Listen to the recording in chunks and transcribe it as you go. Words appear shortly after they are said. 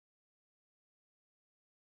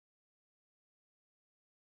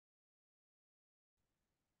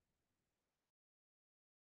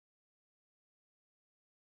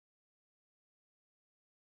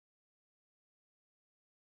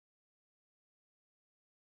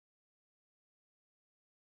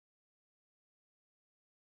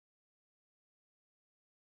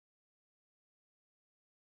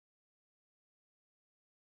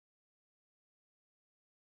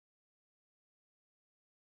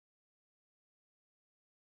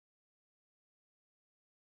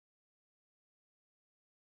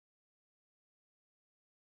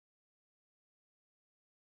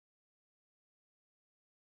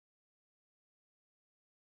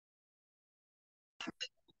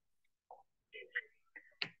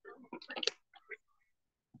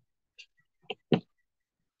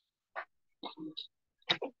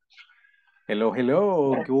Hello,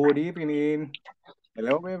 hello. Good evening.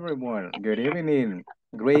 Hello, everyone. Good evening.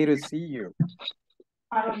 Great to see you.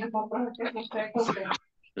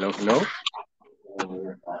 Hello, hello.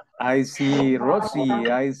 I see Rosie.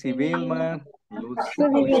 I see Vilma. Good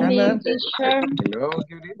Luciana. evening, teacher. Hello,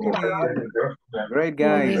 good evening. Great, Good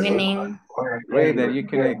guys. evening. Great that you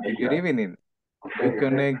connect. Good evening. You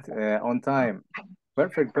connect on time.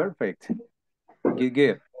 Perfect, perfect. Good,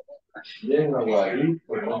 good.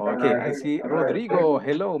 Okay, I see Rodrigo.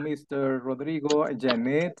 Hello, Mr. Rodrigo.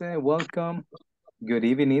 Janet, welcome. Good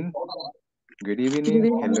evening. Good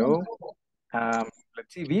evening. Hello.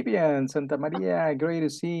 Let's see, Vivian Santa Maria. Great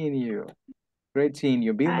seeing you. Great seeing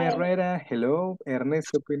you. Vilma Hi. Herrera. Hello.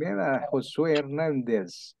 Ernesto Pineda. Josué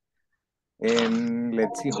Hernandez. And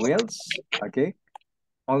let's see who else. Okay.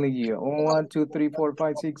 Only you. 1, 2, 3, 4,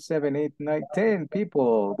 5, 6, 7, 8, 9, 10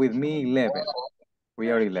 people. With me, 11. We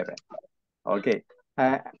are 11. Okay.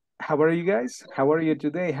 How are you guys? How are you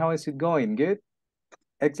today? How is it going? Good?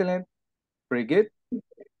 Excellent? Pretty good?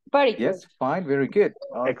 Very good. Yes, fine, very good.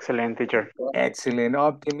 Excellent, teacher. Excellent.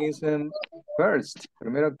 Optimism first.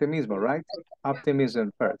 Primero optimismo, right?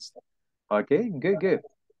 Optimism first. Okay, good, good.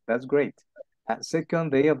 That's great.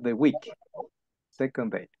 Second day of the week.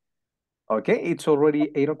 Second day. Okay, it's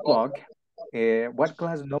already 8 o'clock. What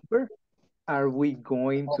class number are we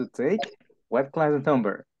going to take? What class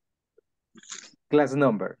number? Class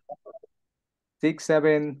number. 6,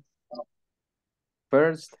 7,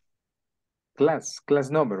 first. Class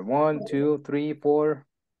number. 1, 2, 3, 4.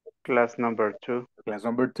 Class number 2. Class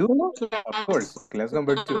number 2? Of course, class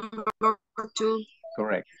number 2.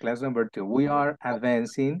 Correct, class number 2. We are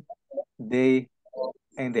advancing day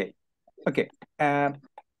and day. Okay,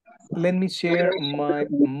 let me share my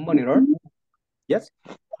monitor. Yes?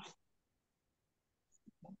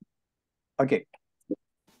 Okay.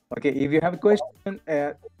 Okay, if you have a question,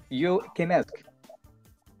 you can ask.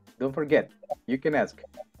 Don't forget, you can ask.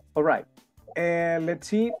 All right. Let's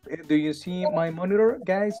see. Do you see my monitor,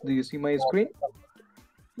 guys? Do you see my screen?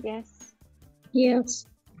 Yes. Yes.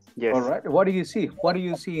 All right. What do you see? What do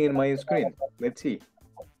you see in my screen? Let's see.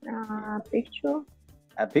 Picture.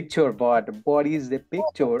 A picture, but what is the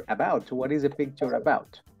picture about? What is the picture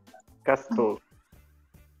about? Castle.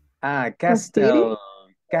 Castle.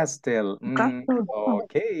 Castle. Castle.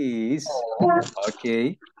 Okay.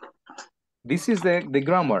 Okay. This is the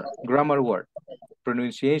grammar word.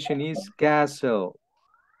 Pronunciation is castle.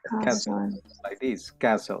 Castle. Like this,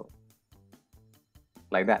 castle.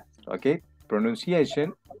 Like that. Okay.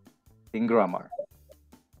 Pronunciation in grammar.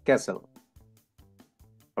 Castle.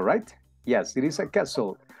 All right. Yes, it is a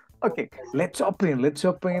castle. Okay, let's open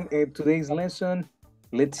today's lesson.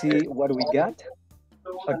 Let's see what we got.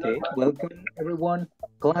 Okay, welcome everyone.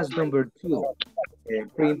 Class number 2,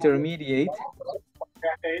 pre-intermediate.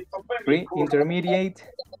 Pre-intermediate.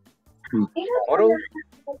 Model.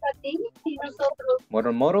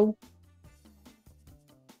 Model.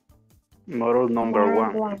 Model number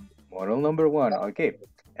 1. Model number 1. Okay,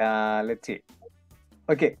 let's see.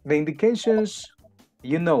 Okay, the indications,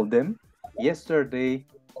 you know them. Yesterday,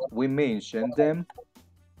 we mentioned them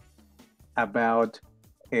about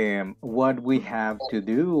what we have to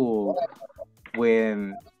do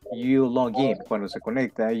when you log in, cuando se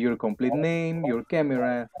conecta, your complete name, your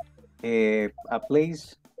camera, a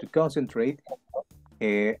place to concentrate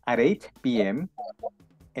at 8 p.m.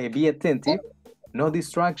 Be attentive, no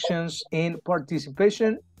distractions, and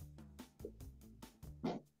participation.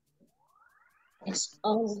 It's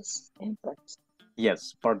always important.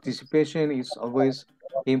 Yes, participation is always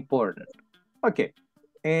important. Okay,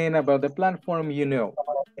 and about the platform, you know,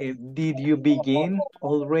 did you begin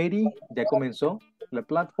already? ¿Ya comenzó la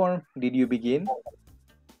platform? Did you begin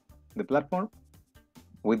the platform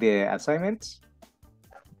with the assignments?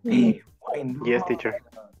 Hey, why not? Yes, teacher.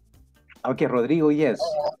 Okay, Rodrigo, yes.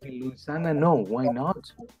 Luisana, no. Why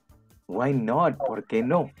not? Why not? ¿Por qué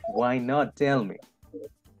no? Why not? Tell me.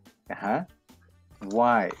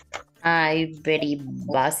 Why? I very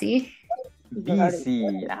busy.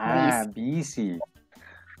 Busy. Busy.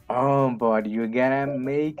 Oh, but you gotta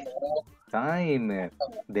make time.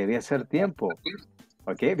 Debe hacer tiempo.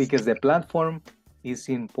 Okay, because the platform is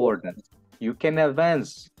important. You can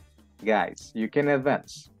advance, guys. You can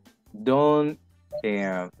advance. Don't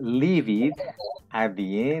leave it at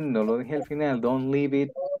the end. No lo deje al final. Don't leave it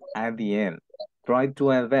at the end. Try to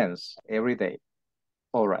advance every day.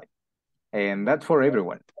 All right. And that's for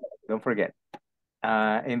everyone. Don't forget.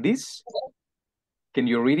 And this, can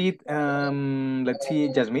you read it? Let's see,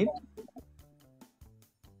 Jasmine.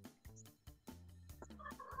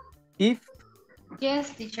 If, Yes,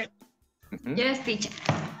 teacher. mhm, Yes, teacher.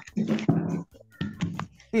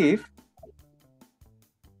 if,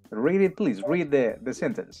 read it, please. Read the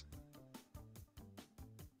sentence.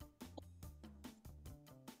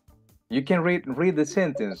 You can read the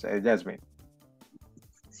sentence, Jasmine.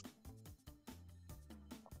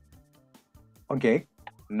 Okay.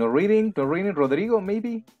 No reading, Rodrigo,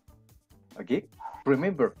 maybe? Okay.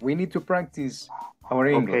 Remember, we need to practice our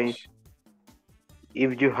English.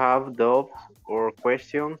 If you have doubts or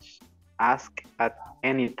questions, ask at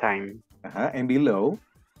any time. And below,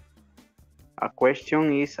 A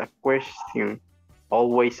question is a question.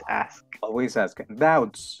 Always ask. always ask.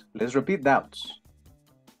 Doubts. Let's repeat doubts.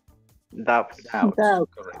 Doubts.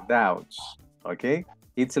 Doubts. Correct. Doubts. Okay.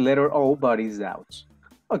 It's a letter O, but it's doubts.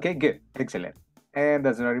 Okay, good. Excellent. And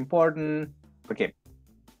that's not important. Okay.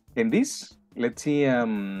 In this, let's see,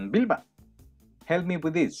 Bilba, help me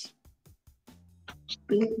with this.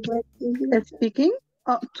 Speaking to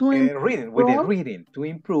Reading, with the reading, to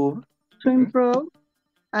improve.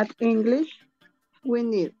 at English, we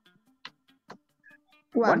need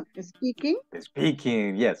one, speaking.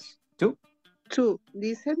 Speaking, yes. Two. Two,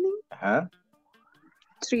 listening.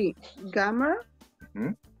 Three, grammar.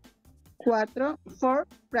 Cuatro, four,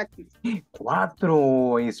 practice.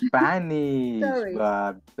 Cuatro, Spanish. Sorry.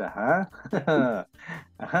 But,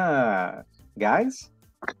 Guys,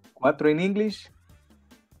 cuatro in English?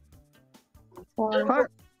 Four.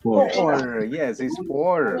 Four. Yes, it's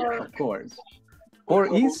four, of course. Four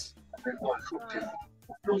is?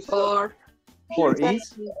 Four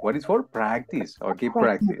is? What is for? Practice. Okay,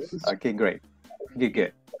 practice. Okay, great.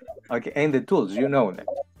 Good. Okay, and the tools, you know that.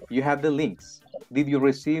 You have the links. Did you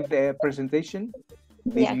receive the presentation?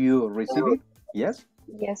 Did you receive it? Yes?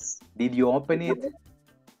 Yes. Did you open it?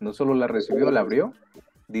 No solo la recibió, la abrió.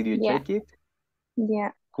 Did you check it?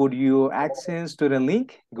 Yeah. Could you access to the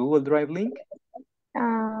link, Google Drive link?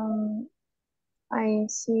 I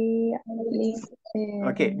see link.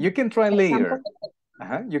 Okay, you can try later.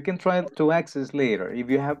 You can try to access later. If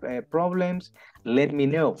you have problems, let me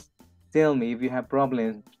know. Tell me if you have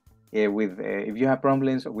problems with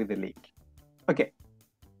the link. Okay,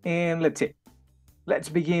 and let's see. Let's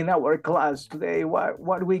begin our class today.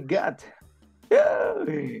 What we got?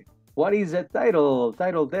 What is the title?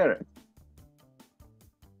 Title there.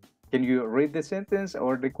 Can you read the sentence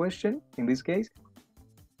or the question in this case?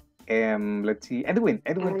 Let's see. Edwin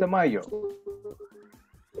Tamayo.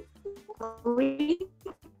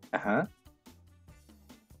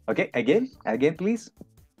 Okay, again, please.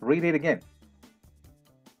 Read it again.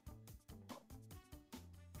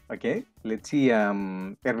 Okay, let's see.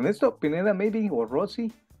 Ernesto Pineda, maybe, or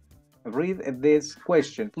Rosie. Read this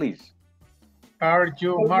question, please. Are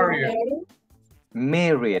you married?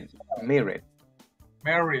 Married.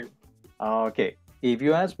 Okay. If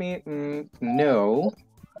you ask me, no,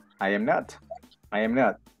 I am not.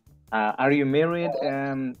 Are you married?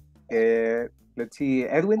 Let's see,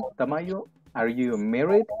 Edwin Tamayo, are you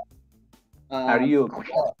married? Are you?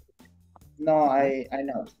 No, I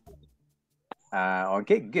know.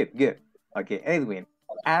 Okay, good. Okay, Edwin,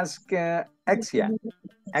 ask Axia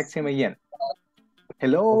Mayen.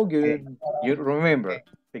 Hello, good. You remember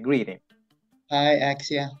the greeting. Hi,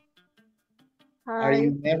 Axia. Hi. Are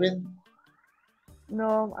you married?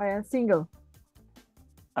 No, I am single.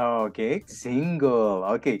 Okay, single.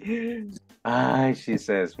 Okay. She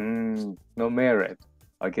says, no married.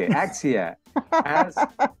 Okay, Axia,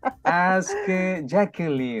 ask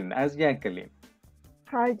Jacqueline. Hi,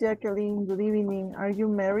 Jacqueline. Good evening. Are you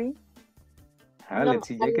married? Let's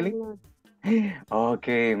see, Jacqueline.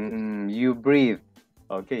 Okay, you breathe.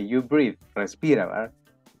 Okay, you breathe. Respira, ¿verdad?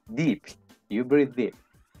 Deep. You breathe deep.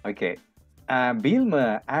 Okay.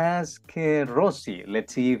 Vilma, ask Rosie.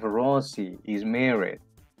 Let's see if Rosie is married.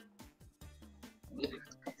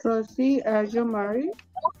 Rosie, are you married?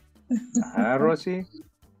 Rosie?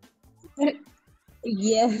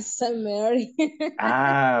 Yes, I'm married.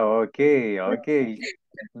 Okay.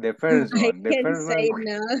 The first one.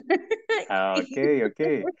 No.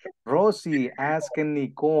 Okay. Rosie, ask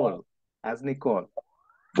Nicole. Ask Nicole.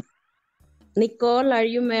 Nicole, are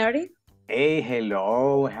you married? Hey,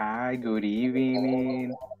 hello. Hi, good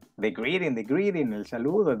evening. The greeting, el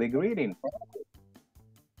saludo, the greeting.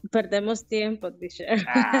 Perdemos tiempo, teacher.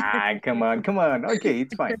 Come on. Okay,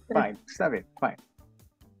 it's fine. Stop it, fine.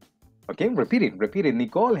 Okay, repeat it.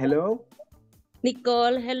 Nicole, hello.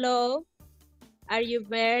 Nicole, hello. Are you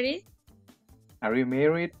married? Are you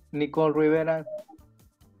married, Nicole Rivera?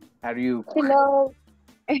 Are you? Hello.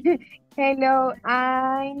 Hello,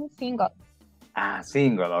 I'm single. Ah,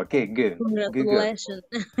 single. Okay, good. Good, good. Congratulations.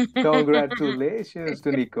 Congratulations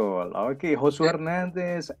to Nicole. Okay, Josué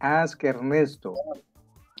Hernández, ask Ernesto.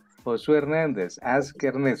 Josué Hernández, ask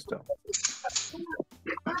Ernesto.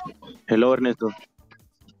 Hello, Ernesto.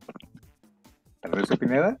 Ernesto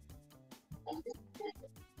Pineda.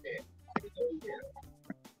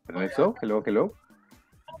 Ernesto, hello, hello.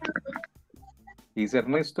 Is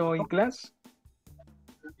Ernesto in class?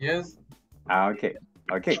 Yes. Ah, okay,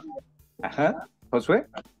 okay. Josué?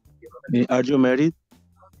 Are you married?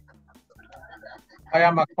 I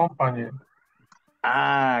am accompanied.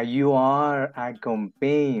 Ah, you are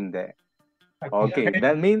accompanied. Okay,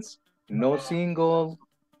 that means no single,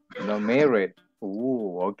 no married.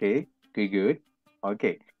 Ooh, okay, good, good.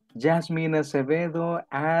 Okay, Jasmine Acevedo,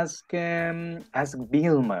 ask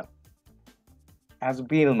Vilma. Ask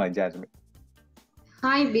Vilma, Jasmine.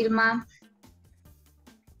 Hi, Vilma.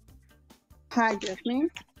 Hi,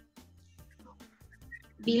 Jasmine.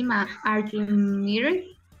 Vilma, are you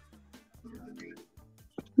married?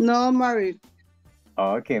 No, married.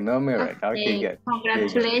 Okay, no married. Okay, good.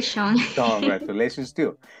 Congratulations. Good. Congratulations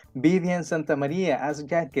too. Vivian Santa Maria, ask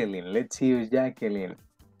Jacqueline. Let's see if Jacqueline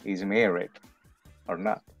is married or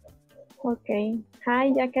not. Okay.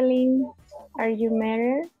 Hi, Jacqueline. Are you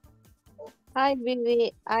married? Hi,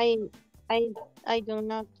 Vivi. I do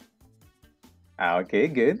not. Okay,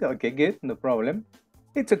 good. Okay, good. No problem.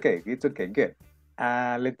 It's okay. It's okay. Good.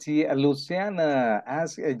 Let's see. Luciana,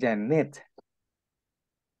 ask Janet.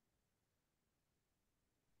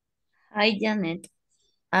 Hi, Janet.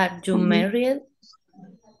 Are you married?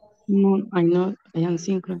 No, I'm not. I am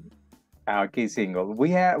single. Okay, single.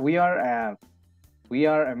 We are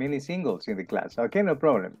many singles in the class. Okay, no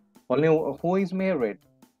problem. Only who is married?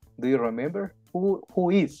 Do you remember?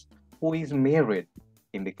 Who is married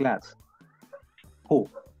in the class? Who?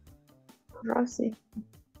 Rosie.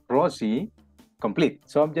 Rosie. Complete.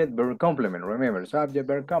 Subject, verb, complement. Remember, subject,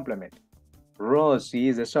 verb, complement. Rosie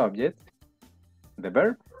is the subject. The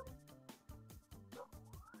verb?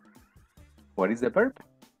 What is the verb?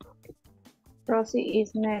 Rosie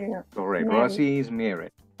is married. Correct. Married. Rosie is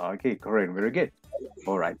married. Okay, correct. Very good.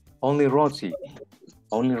 All right. Only Rosie.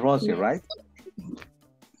 Only Rosie, yes. Right?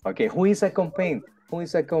 Okay. Who is accompanied? Who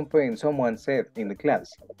is accompanied? Someone said in the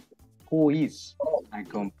class. Who is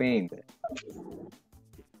accompanied?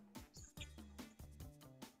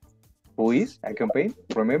 Who is accompanied?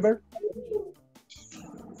 Remember?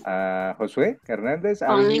 Josué Hernandez.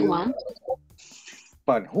 Only one.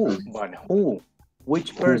 But who? But who?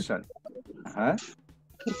 Which person?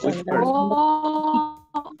 Which person?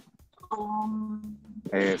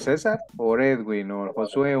 Cesar or Edwin or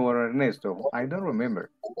Josué or Ernesto? I don't remember.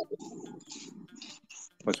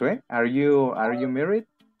 Josué, are you married?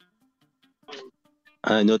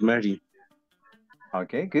 Not married.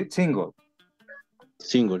 Okay, good. Single.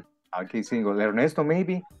 Single. Okay, single. Ernesto,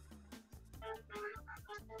 maybe.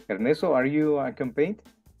 Ernesto, are you accompanied?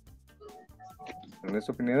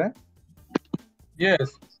 Ernesto Pineda?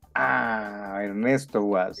 Yes. Ernesto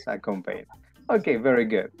was accompanied. Okay, very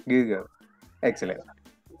good. Good, good. Excellent.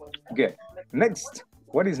 Good. Next.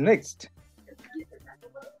 What is next?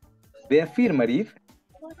 The affirmative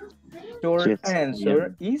short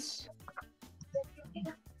answer is?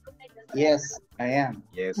 Yes, I am.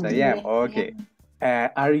 Yes, I am. Okay.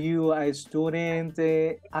 Are you a student,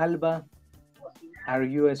 Alba? Are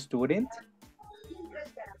you a student?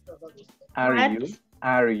 Are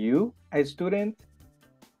you a student?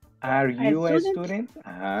 Are you a student?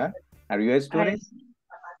 Are you a student?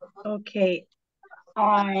 Okay.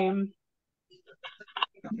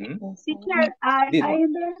 Teacher, I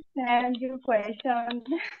understand your question.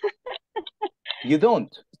 You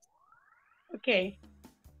don't? Okay.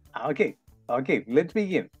 Okay. Okay, let's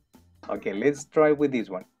begin. Okay, let's try with this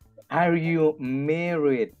one. Are you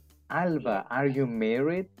married? Alba, are you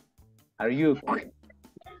married? Are you?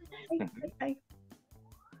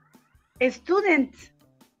 Student.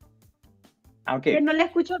 Okay. Que no le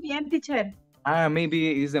escucho bien, teacher.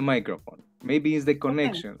 Maybe it's the microphone. Maybe it's the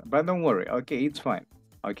connection. Okay. But don't worry. Okay, it's fine.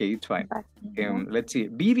 Okay, it's fine. Let's see.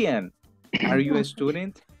 Vivian, are you a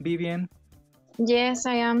student, Vivian? Yes,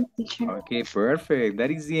 I am, teacher. Okay, perfect. That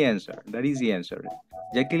is the answer. That is the answer.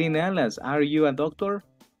 Jacqueline Alas, are you a doctor?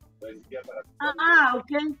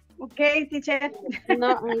 Okay. Okay, teacher.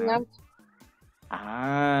 No, I'm not.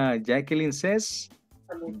 Jacqueline says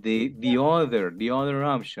the other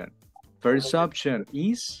option. First option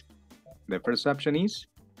is, the first option is?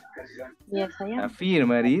 Yes, I am.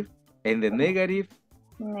 Affirmative, and the negative?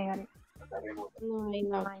 Negative. No, I'm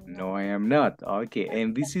not. No, I am not. Okay,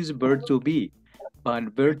 and this is verb to be.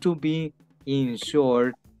 But verb to be in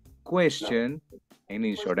short question and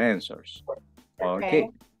in short answers. Okay,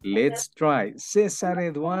 let's try. César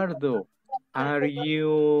Eduardo, are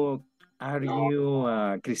you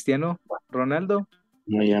Cristiano Ronaldo?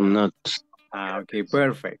 I am not. Okay,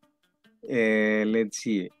 perfect. Let's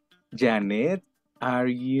see. Janet, are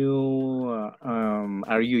you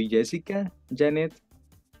Jessica? Janet?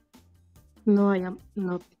 No, I am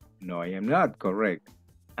not. No, I am not. Correct.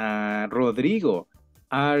 Rodrigo,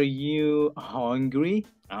 are you hungry?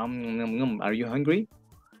 Are you hungry?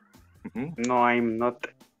 No, I'm not.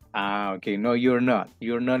 Okay. No, you're not.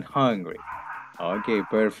 You're not hungry. Okay,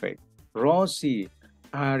 perfect. Rosie,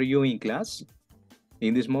 are you in class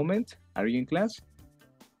in this moment? Are you in class?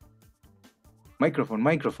 Microphone,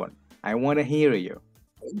 microphone. I want to hear you.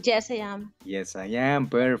 Yes, I am. Yes, I am.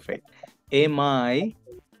 Perfect. Am I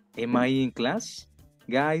in class?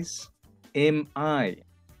 Guys, am I?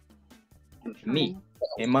 Me.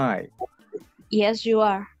 Am I? Yes, you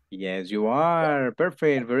are. Yes, you are.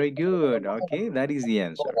 Perfect. Very good. Okay, that is the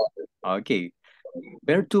answer. Okay.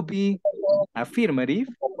 Verb to be, affirmative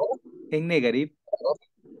and negative,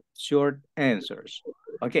 short answers.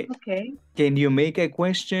 Okay. Okay. Can you make a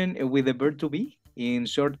question with the verb to be in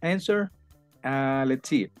short answer? Let's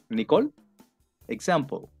see. Nicole?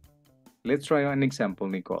 Example. Let's try an example,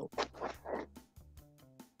 Nicole.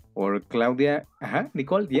 Or Claudia.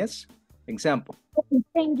 Nicole, yes? Example.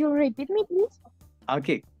 Can you repeat me, please?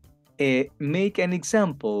 Okay. Make an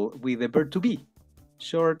example with the verb to be.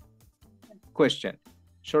 Short question.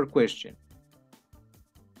 Short question.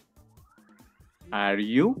 Are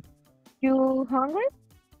you? You hungry?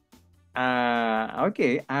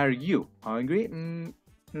 Okay. Are you hungry?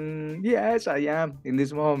 Yes, I am in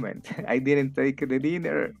this moment. I didn't take the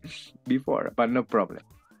dinner before, but no problem.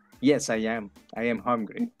 Yes, I am. I am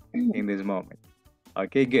hungry in this moment.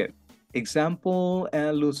 Okay, good. Example,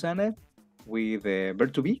 Luzana, with the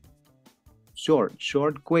verb to be.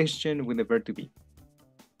 Short question with the verb to be.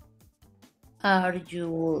 Are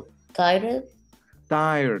you tired?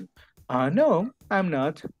 Tired. No, I'm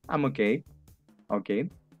not. I'm okay. Okay,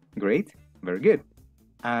 great. Very good.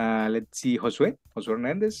 Let's see, Josue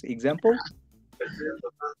Hernandez, example.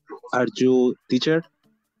 Are you teacher?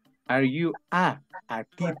 Are you a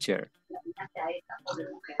teacher?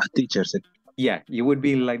 A teacher, sir. Yeah, it would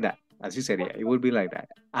be like that. Así sería. It would be like that.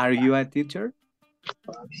 Are you a teacher?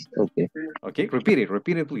 Okay. Okay, repeat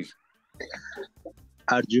it, please.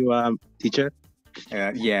 Are you a teacher?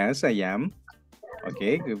 Yes, I am.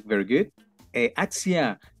 Okay, very good.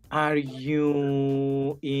 Axia, are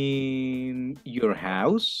you in your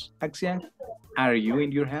house? Axia, are you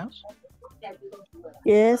in your house?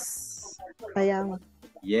 Yes, I am.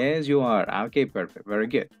 Yes, you are. Okay, perfect. Very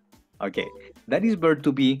good. Okay, that is verb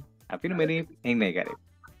to be, affirmative and negative.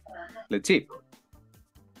 Let's see.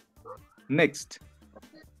 Next.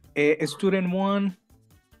 Student 1,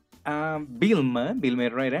 Vilma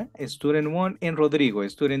Herrera, student 1, and Rodrigo,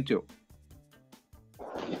 student 2.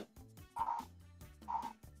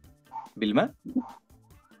 Vilma?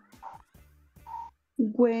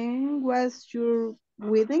 When was your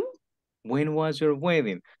wedding? When was your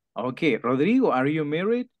wedding? Okay, Rodrigo, are you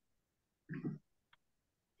married?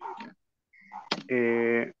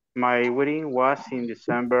 My wedding was in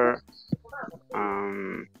December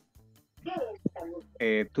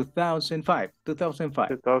 2005.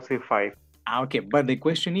 2005. Okay, but the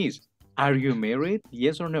question is, are you married?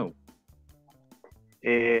 Yes or no?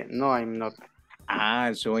 No, I'm not.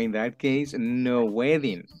 So in that case, no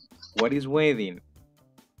wedding. What is wedding?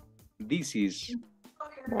 This is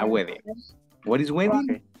a wedding. What is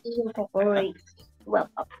wedding? Okay. Well,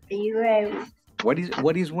 What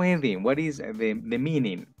is wedding? What is the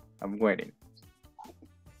meaning of wedding?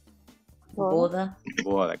 Boda.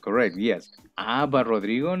 Boda, correct, yes. But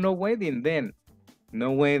Rodrigo, no wedding then.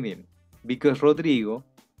 No wedding. Because Rodrigo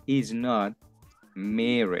is not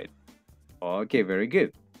married. Okay, very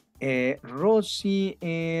good. Rosie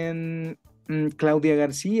and Claudia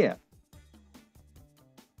Garcia.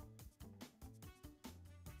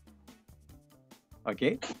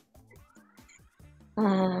 Okay.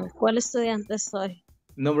 ¿Cuál estudiante soy?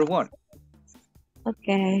 Number 1.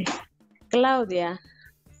 Okay. Claudia,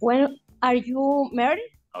 when are you married?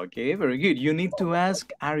 Okay, very good. You need to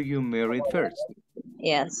ask, are you married first?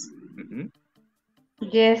 Yes.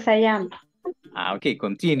 Yes, I am. Okay,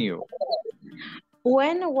 continue.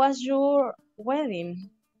 When was your wedding?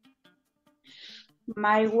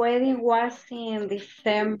 My wedding was in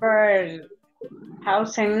December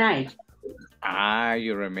 2009.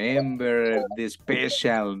 You remember the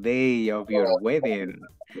special day of your wedding.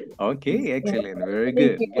 Okay, excellent. Very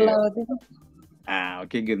good. Thank you, Claudia.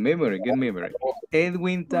 Okay, good memory, good memory.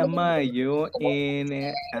 Edwin Tamayo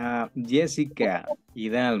and Jessica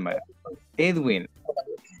Hidalma. Edwin,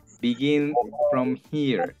 begin from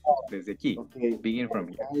here. Desde aquí. Okay. Begin from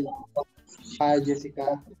here. Hi,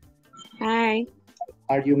 Jessica. Hi.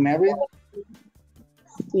 Are you married?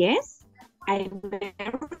 Yes, I'm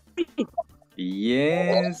married.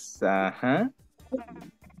 Yes,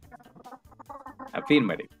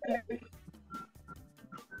 Affirmative.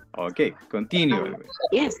 Okay, continue. Edwin.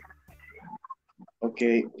 Yes.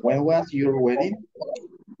 Okay. When was your wedding?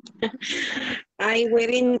 I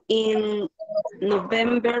wedding in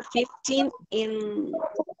November 15 in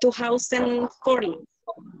 2014.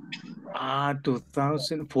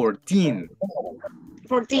 2014.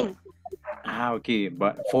 14. Okay,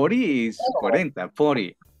 but 40 is 40,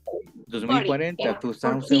 40. 2040,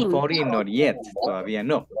 2040, not yet. Todavía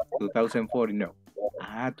no. 2040, no.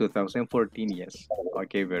 2014, yes.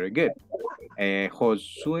 Okay, very good.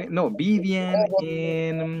 Josué, no, Vivian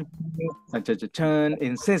and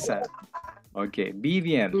and Cesar. Okay,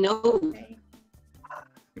 Vivian. No.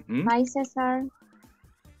 Hi, Cesar.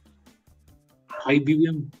 Hi,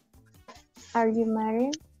 Vivian. Are you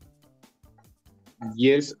married?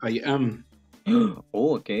 Yes, I am.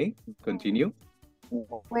 Oh, okay. Continue.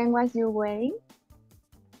 When was your wedding?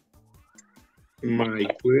 My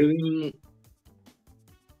wedding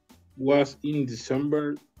was in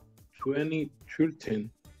December 2013.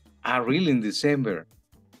 Really, in December?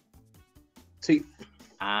 Sí.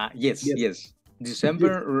 Yes.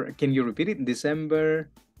 December, can you repeat it? December?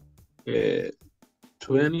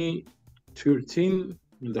 2013,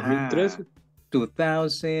 2013.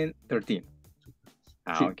 2013.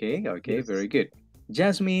 Okay, very good.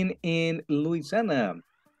 Jasmine in Louisiana.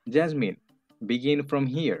 Jasmine, begin from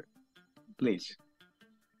here, please.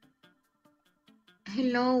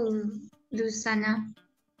 Hello, Louisiana.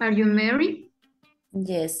 Are you married?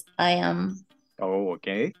 Yes, I am. Oh,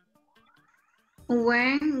 okay.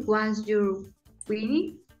 When was your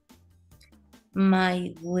wedding?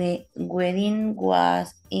 My wedding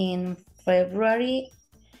was in February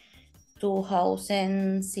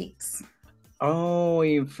 2006. Oh,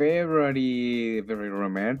 in February, very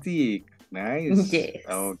romantic. Nice. Yes.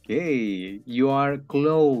 Okay, you are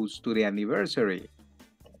close to the anniversary.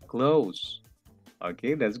 Close.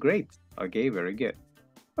 Okay, that's great. Okay, very good.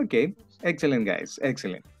 Okay, excellent, guys.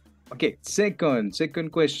 Excellent. Okay,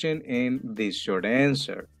 second question and the short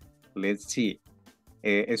answer. Let's see.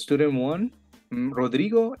 Student one,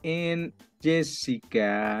 Rodrigo and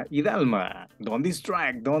Jessica Hidalma. Don't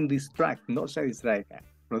distract. No se distraiga.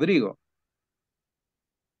 Rodrigo.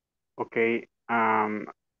 Okay. Are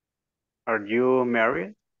you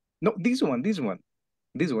married? No, this one. Okay.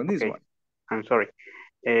 I'm sorry.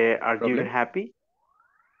 Are you happy?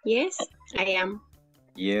 Yes, I am.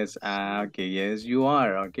 Yes, okay, yes, you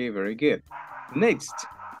are. Okay, very good. Next,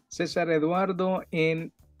 Cesar Eduardo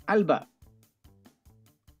and Alba.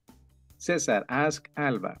 Cesar, ask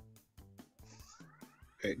Alba.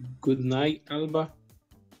 Good night, Alba.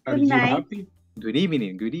 Are Good you night. happy? Good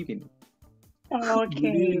evening.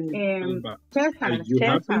 Okay. Alba. Cesar, Are you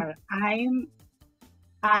Cesar,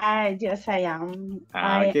 yes, I am.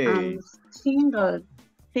 Okay. I am single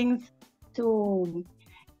since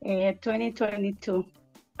 2022.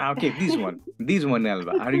 Okay, this one,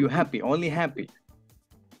 Alba. Are you happy? Only happy?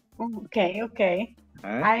 Okay. Huh?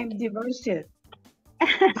 I'm divorced.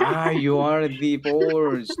 You are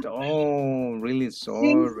divorced. Oh, really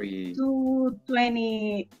sorry. Since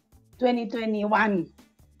 2021.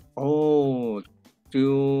 Oh,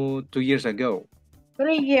 2 years ago.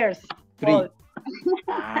 3 years. 3. Old.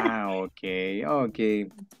 Okay.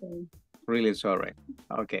 Really sorry.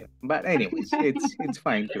 Okay, but anyways, it's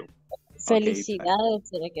fine too.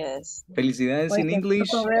 Felicidades, I guess. Felicidades in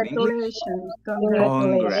English. Congratulations.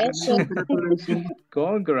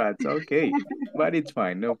 Congrats. Okay, but it's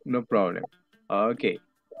fine. No problem. Okay.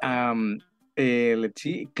 Let's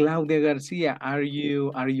see. Claudia Garcia, are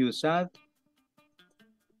you sad?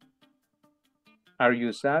 Are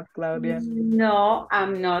you sad, Claudia? No,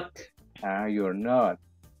 I'm not. You're not.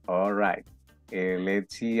 All right.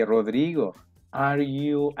 Let's see. Rodrigo, are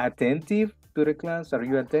you attentive to the class? Are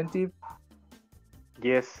you attentive?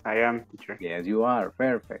 Yes, I am, teacher. Yes, you are.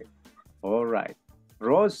 Perfect. All right.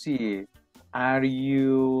 Rosie, are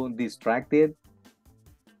you distracted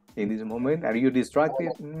in this moment? Are you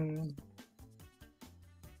distracted?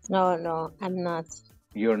 No, I'm not.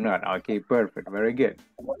 You're not. Okay, perfect. Very good.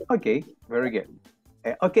 Okay, very good.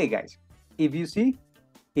 Okay, guys. If you see,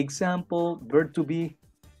 example, verb to be,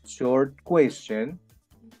 short question,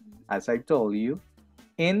 as I told you,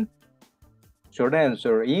 and short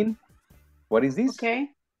answer in, what is this? Okay.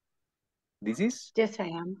 This is? Yes, I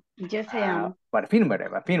am. Yes, I am. But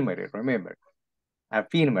affirmative, remember.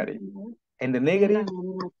 Affirmative. And the negative?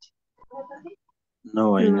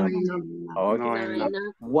 No, I know. Okay. No, I'm not.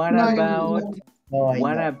 What No, about, No, I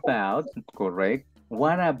what know. about, correct.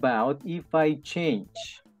 What about if I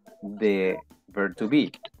change the verb to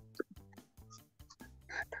be?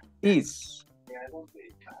 Is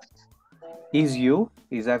you?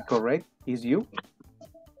 Is that correct? Is you?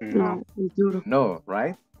 No. No,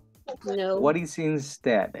 right? No. What is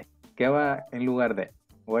instead? ¿Qué va en lugar de?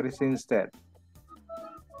 What is instead?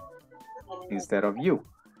 Instead of you.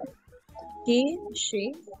 He,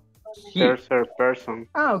 she. He. Third person.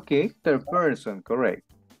 Okay. Third person, correct.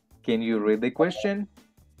 Can you read the question?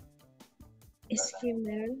 Is he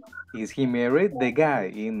married? Is he married? The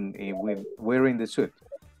guy with wearing the suit.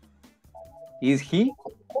 Is he?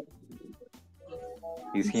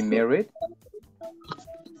 Is he married?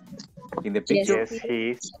 In the picture? Yes, he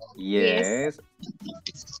is. Yes.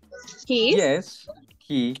 He is? Yes,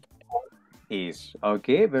 he is.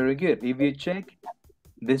 Okay, very good. If you check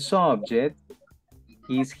the subject,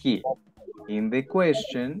 is he in the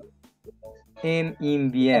question and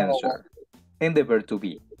in the answer and the verb to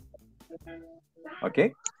be.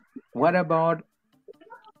 Okay, what about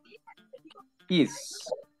is?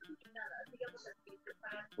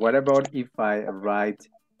 What about if I write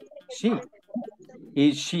she?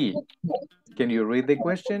 Is she? Can you read the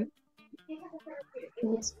question?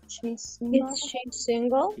 Is she single? Is she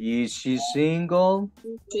single? Is she single?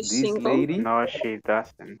 She's This single? lady? No, she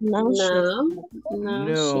doesn't. No,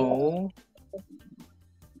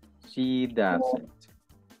 she doesn't.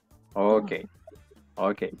 Okay,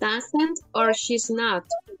 okay. Doesn't or she's not?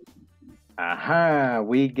 Aha,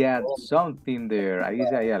 we got something there. Ahí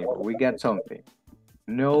sí hay algo. We got something.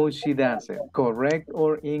 No, she doesn't. Correct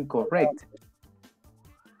or incorrect?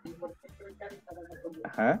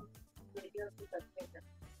 Ajá.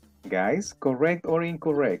 Guys, correct or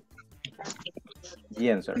incorrect?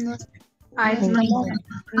 The answer. No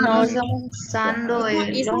estamos usando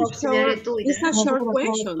It's los auxiliares tuyos. it's a short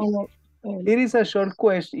question. It is a short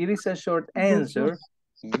question. It is a short answer.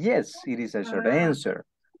 Yes, it is a short answer,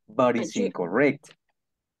 but it's incorrect.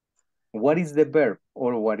 What is the verb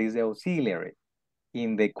or what is the auxiliary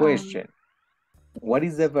in the question? What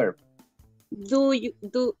is the verb? Do you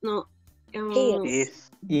do no? Is.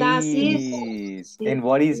 Does Is. And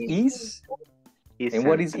what is is? And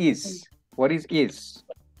what is is? What is is?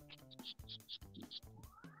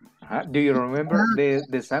 Do you remember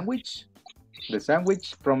the sandwich? The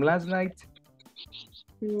sandwich from last night?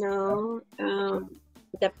 No.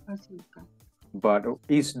 But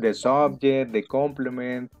is the subject, the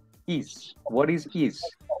complement, is. What is is?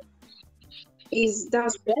 Is the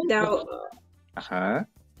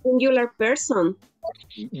Singular person?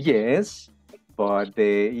 Yes, but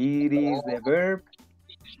it is the verb.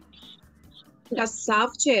 The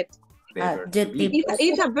subject. The verb to be.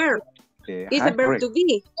 It's a verb. It's a verb correct. to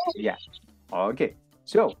be. Yeah. Okay.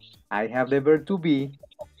 So I have the verb to be,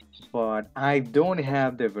 but I don't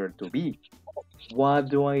have the verb to be. What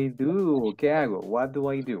do I do? ¿Qué hago? What do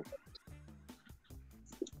I do?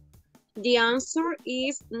 The answer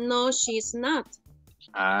is no, she's not.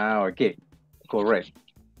 Okay. Correct.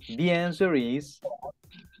 The answer is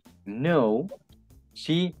no,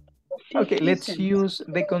 she. Okay, let's use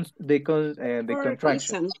the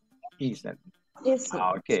contraction. Isn't.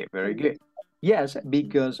 Okay, very good. Yes,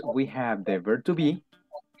 because we have the verb to be,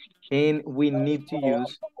 and we need to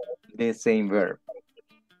use the same verb,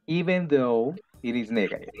 even though it is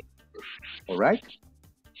negative. All right?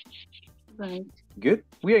 Right. Good.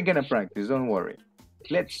 We are gonna practice. Don't worry.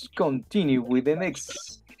 Let's continue with the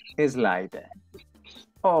next slide.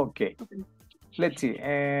 Okay. Let's see.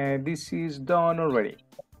 This is done already.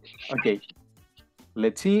 Okay.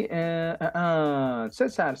 Let's see.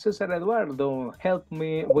 Cesar Eduardo, help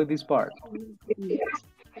me with this part.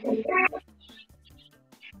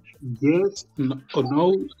 Yes, no, or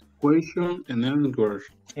no, question and answers.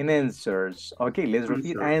 And answers. Okay, let's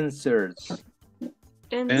repeat answers.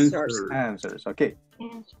 Answers. Okay.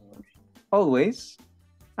 Always.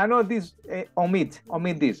 I know this. Omit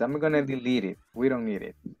this. I'm gonna delete it. We don't need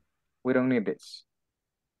it. We don't need this.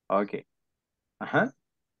 Okay.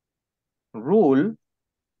 Rule.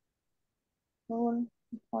 To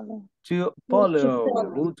follow.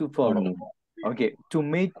 Rule to follow. Okay. To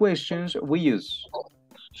make questions, we use.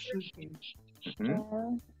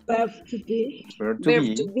 Verb to be. Verb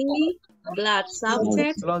to be. Plus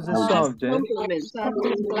subject. Plus the subject.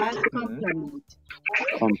 Complement.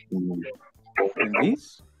 Complement. And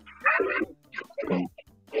this?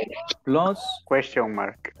 Plus question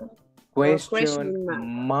mark. Question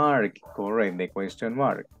mark. Correct, the question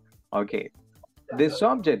mark. Okay. The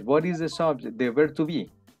subject, what is the subject? The verb to be.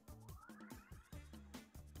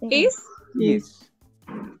 Is. Is.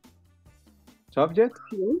 Subject?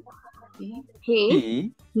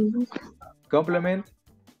 He. Complement?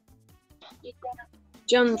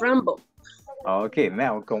 John Rambo. Okay,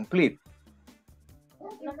 now complete.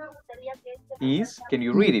 Is, can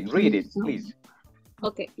you read it? Read it, please.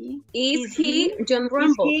 Okay. Is he John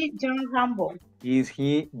Rambo? Is he John Rambo? Is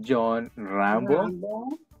he John Rambo?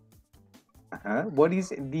 What is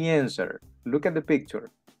the answer? Look at the picture.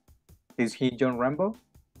 Is he John Rambo?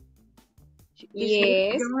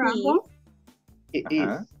 Yes. John Rambo?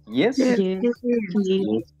 Yes? Yes,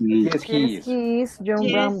 Yes, he is. He is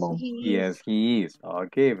John Rambo. Yes, he is.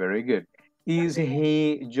 Okay, very good. Is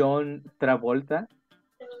he John Travolta?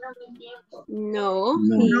 No,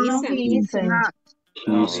 No, he isn't.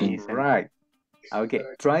 he isn't. Right. Okay,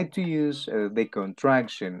 try to use the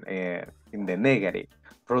contraction in the negative.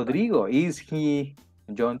 Rodrigo, is he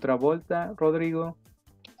John Travolta, Rodrigo?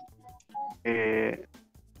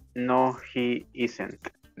 No, he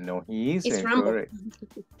isn't. No, he isn't. It's Rambo. Correct.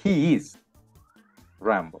 He is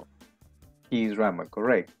Rambo. He is Rambo,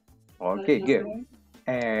 correct. Okay, good.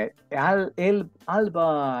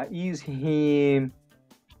 Alba, is he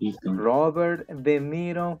Robert De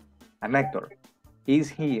Niro, an actor? Is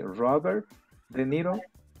he Robert De Niro?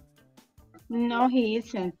 No, he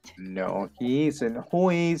isn't. No, he isn't. Who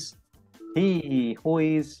is he? Who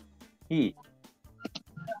is he?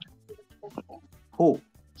 Who?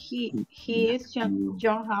 He is John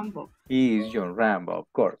Rambo. He is John Rambo,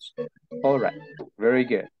 of course. All right, very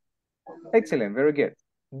good. Excellent, very good.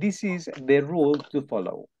 This is the rule to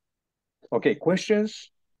follow. Okay,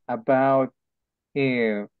 questions about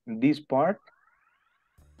this part?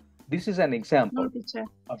 This is an example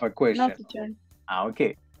of a question. No, teacher.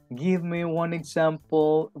 Okay, give me one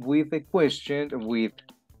example with a question with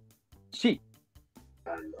she.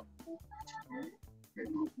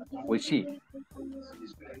 With she.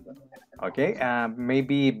 Okay,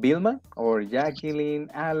 maybe Vilma or Jacqueline,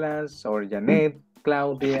 Alas or Janet,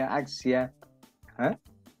 Claudia, Axia.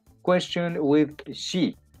 Question with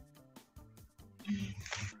she.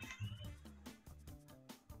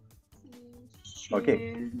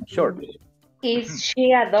 Okay, short. Is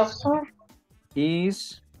she a doctor?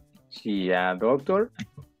 Is she a doctor?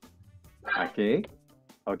 Okay.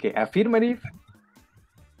 Okay, affirmative.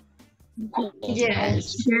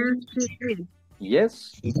 Yes.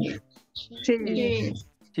 Yes. She is.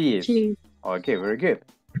 She is. Okay, very good.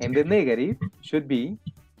 And the negative should be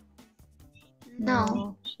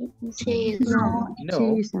No. She is. No, no.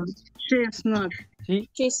 she is not.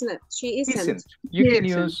 She's not. She isn't. You can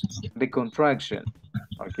use the contraction.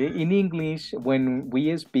 Okay, in English, when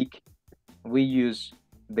we speak, we use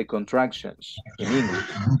the contractions in English.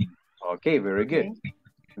 Okay, very good.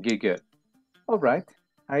 Good. All right,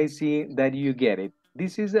 I see that you get it.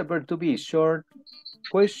 This is a verb to be, short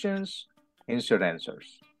questions and short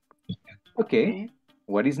answers. Okay,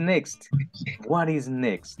 what is next? What is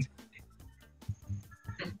next?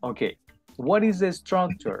 Okay, what is the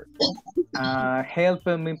structure? Help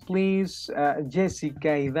me, please,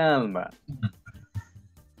 Jessica y Dalma.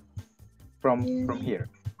 From here.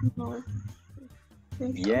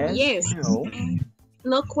 Yes. No.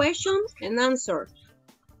 No question and answer.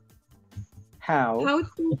 How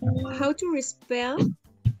to respell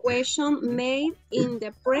question made in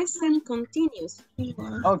the present continuous.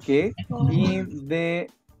 Okay, in the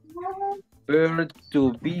verb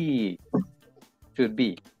to be. Should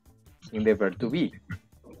be. In the verb to be.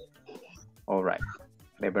 All right,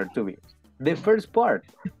 the verb to be. The first part.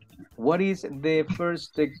 What is the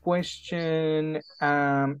first question,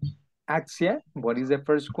 Axia? What is the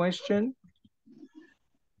first question?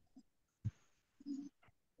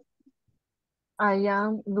 I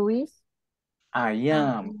am Luis. I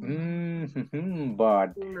am.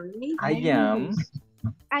 But I am.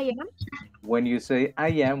 I am. When you say I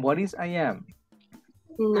am, what is I am?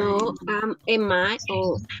 No, am I?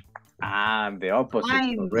 Oh. The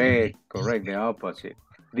opposite. Correct, the opposite.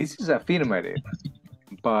 This is affirmative,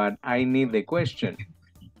 but I need the question.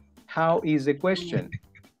 How is the question?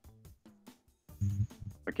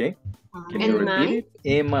 Okay, can you repeat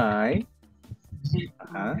it? Am I?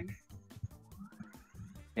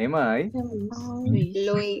 Am I?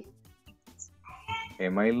 Luis.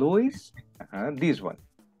 Am I Luis? This one.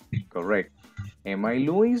 Correct. Am I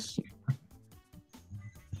Luis?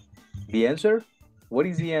 The answer? What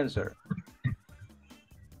is the answer?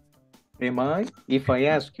 Am I? If I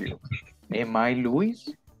ask you, am I Luis?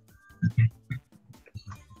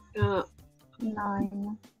 No.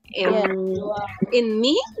 In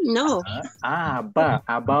me? No.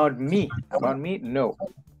 About me. About me? No.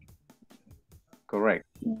 correct.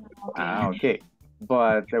 Okay.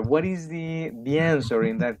 But what is the answer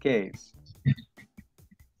in that case?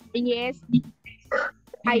 Yes,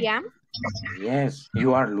 I am. Yes,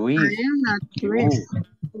 you are Luis. I am not Luis.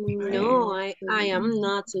 No, I am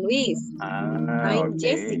not Luis. I'm Okay.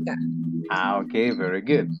 Jessica. Okay, very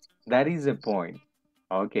good. That is the point.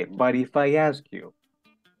 Okay, but if I ask you,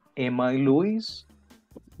 am I Luis?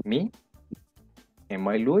 Me? Am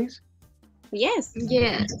I Luis? Yes.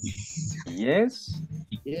 Yes. Yes?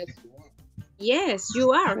 Yes,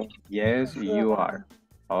 you are. Yes, you are.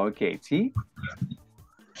 Okay, see?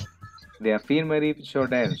 The affirmative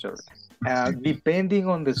short answer. Depending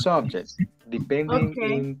on the subject, depending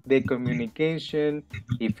in the communication,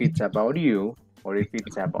 if it's about you or if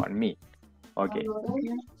it's about me. Okay.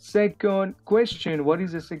 Second question. What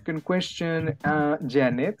is the second question,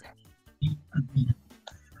 Janet?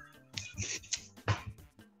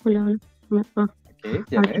 Okay,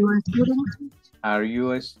 Janet. Are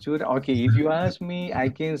you a student? Okay, if you ask me, I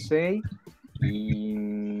can say,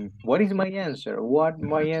 what is my answer? What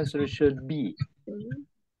my answer should be?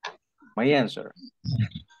 My answer.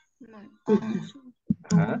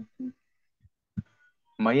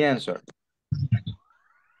 My answer.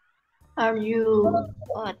 Are you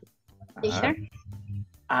a teacher?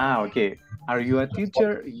 Okay. Are you a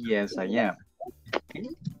teacher? Yes, I am.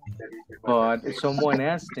 But someone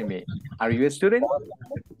asked me, are you a student?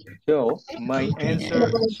 So my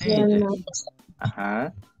answer changes.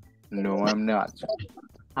 No, I'm not.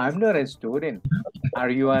 I'm not a student. Are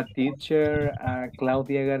you a teacher,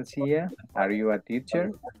 Claudia Garcia? Are you a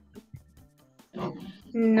teacher?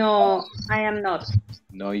 No, I am not.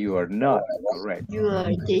 No, you are not. Correct. You are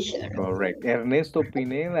a teacher. Correct. Ernesto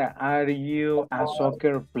Pineda, are you a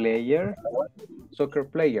soccer player? Soccer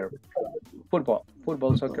player. Football,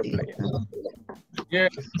 soccer player.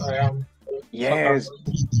 Yes, I am. Yes.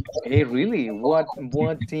 Hey, really? What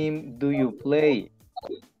team do you play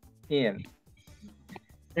in?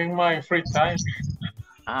 In my free time.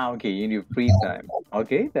 Okay, in your free time.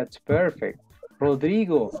 Okay, that's perfect.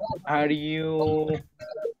 Rodrigo, are you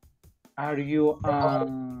a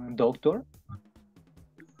doctor?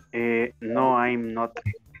 No, I'm not.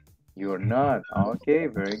 You're not. Okay,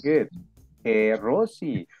 very good.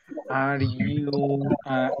 Rosie, are you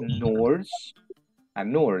a nurse? A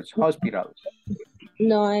nurse, hospital?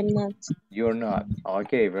 No, I'm not. You're not.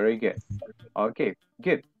 Okay, very good. Okay,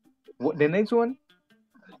 good. The next one?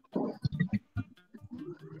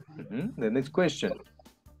 The next question.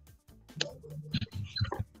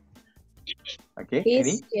 Okay, Is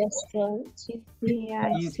any? he a Is student? he?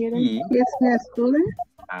 Is he a student?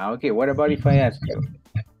 Okay, what about if I ask you?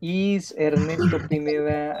 Is Ernesto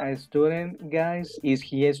Pineda a student, guys? Is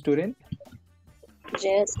he a student?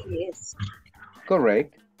 Yes, he is.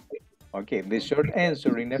 Correct. Okay, the short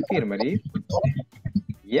answer in affirmative.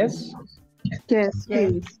 Yes? Yes, he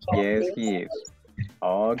is. Yes, he is.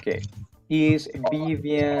 Okay. Is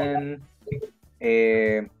Vivian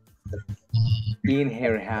in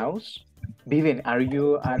her house? Vivian, are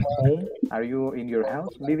you at home? Are you in your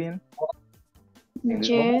house, Vivian?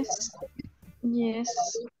 Yes. Yes,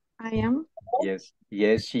 I am. Yes,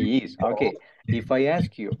 yes, she is. Okay, if I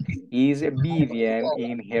ask you, is Vivian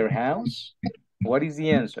in her house? What is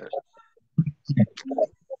the answer?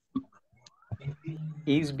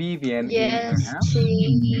 Is Vivian in her Yes, house?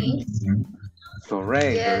 she is. Correct,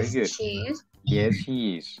 very Yes, good. she is. Yes,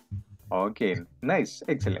 she is. Okay, nice,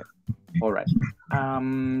 excellent. All right.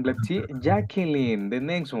 Let's see, Jacqueline, the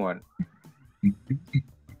next one.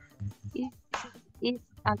 Is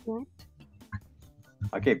a cat?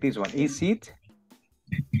 Okay, this one. Is it?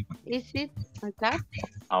 Is it a cat?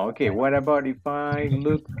 Okay, what about if I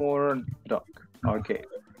look for dog? Okay.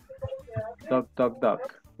 Dog, dog, dog.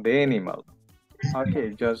 The animal.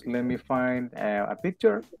 Okay, just let me find a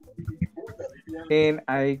picture. And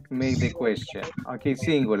I make the question. Okay,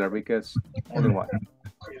 singular because only one.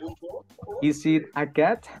 Is it a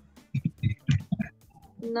cat?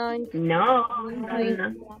 No. No.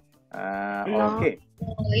 Okay.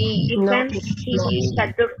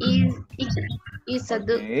 Is a dog.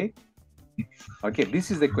 Okay. Okay, this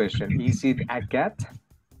is the question. Is it a cat?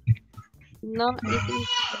 No, it is.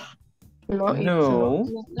 No. No,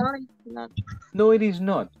 it's not. No, it is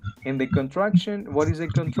not. And the contraction, what is the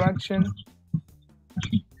contraction?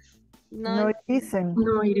 No, it isn't.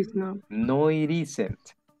 No, it is not. No, it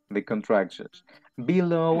isn't. The contractions.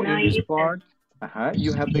 Below in this part,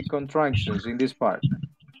 you have the contractions in this part.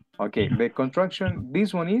 Okay, the contraction,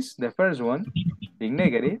 this one is the first one, in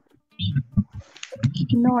negative.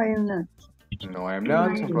 No, I am not. No, I'm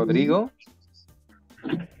not. Rodrigo?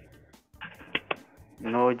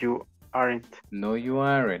 No, you aren't. No, you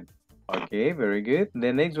aren't. Okay, very good.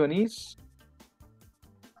 The next one is?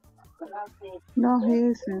 No, he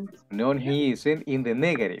isn't. No, he isn't, in the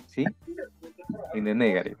negative, see? In the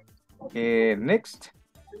negative. Next.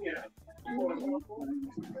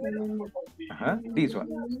 This one.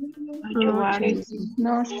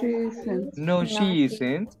 No, she isn't. No, she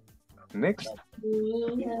isn't. Next.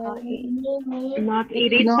 Not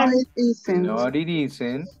it isn't. Not it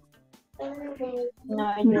isn't.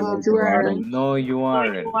 No, you aren't. No, you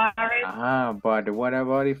aren't. But what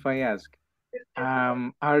about if I ask,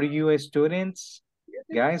 are you students?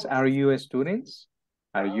 Guys, are you students?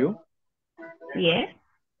 Are you? Yes.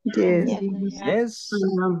 Yes. Yes.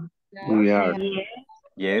 We are.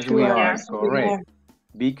 Yes, we are. Correct.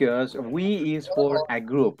 Because we is for a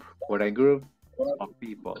group of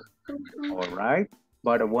people. All right.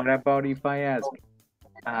 But what about if I ask,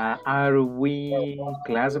 are we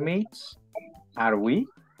classmates? Are we?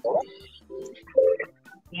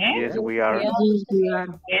 Yes, we are.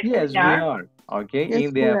 Yes, we are. Okay, Yes,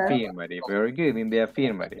 in the we are. affirmative. Very good, in the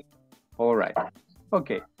affirmative. All right.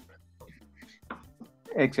 Okay.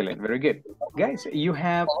 Excellent, very good. Guys, you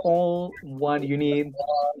have all what you need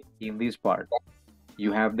in this part.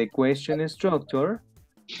 You have the question structure,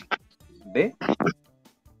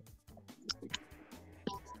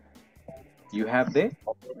 you have the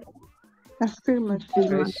Affirmative.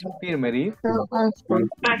 affirmative,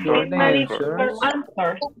 Short answer. short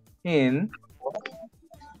answers, and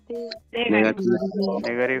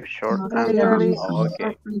Negative short answer. Negative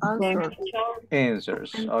okay, answer.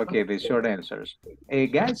 answers. Okay, the short answers.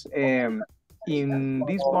 Guys, in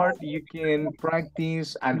this part, you can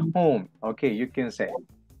practice at home. Okay, you can say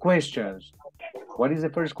questions. What is the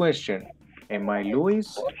first question? Am I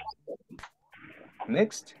Luis?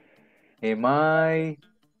 Next. Am I?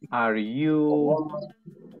 Are you?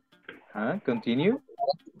 Continue.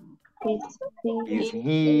 Is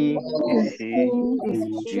he? Is he? Is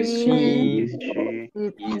she? Is she?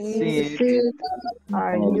 Is it?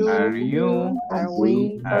 Are you? Are you? Are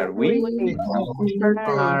we? Are we?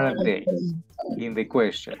 Are Are they? In the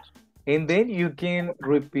questions. And then you can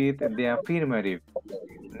repeat the affirmative.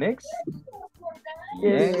 Next.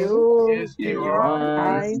 Yes, Yes. you. Yes, you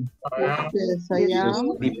are. I. Yes, I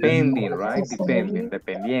am. Depending, right? Depending,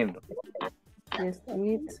 dependiendo. Yes,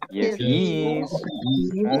 it. Yes, he is.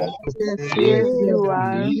 Yes, you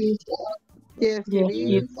are. Yes, it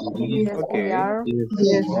is. Yes, we Okay. are.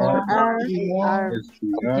 Yes, you are. Are.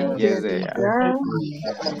 Yes, they are.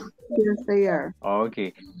 Yes, they are.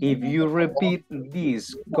 Okay. If you repeat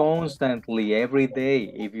this constantly every day,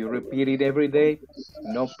 if you repeat it every day,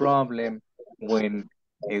 no problem when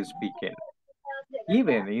speaking.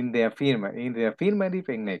 Even in the affirmative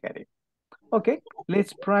and negative. Okay,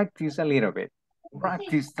 let's practice a little bit.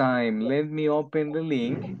 Practice time. Let me open the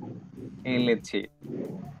link and let's see.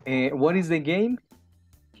 What is the game?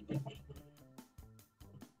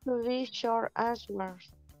 To be short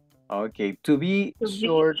answers. Okay, to be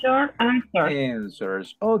short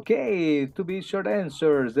answers. Okay, to be short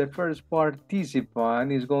answers. The first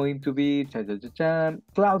participant is going to be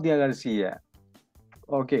Claudia Garcia.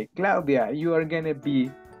 Okay, Claudia, you are gonna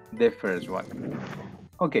be the first one.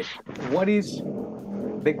 Okay, what is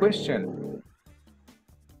the question?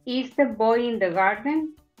 Is the boy in the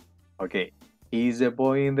garden? Okay, is the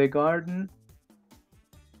boy in the garden?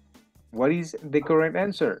 What is the correct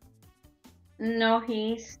answer? No,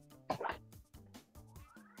 he's. Okay.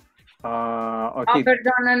 Oh,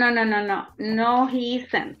 no. No, he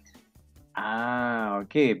isn't.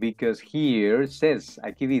 Okay, because here says,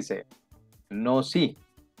 aquí dice, no sí.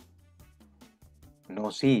 No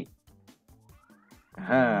sí.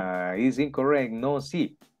 Is incorrect, no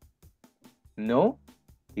sí. No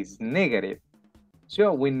is negative.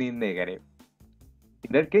 So we need negative.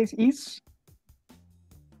 In that case, is?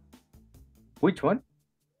 Which one?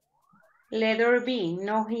 Letter B.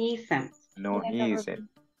 No, he isn't. No, he isn't.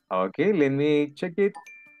 Okay, let me check it.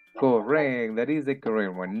 Correct, that is the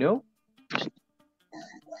correct one. No,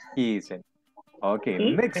 he isn't.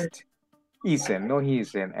 Okay, next. Isn't, no, he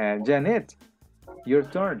isn't. And Janet, your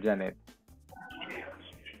turn, Janet.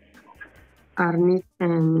 Are Nick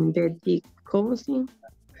and Betty cousins?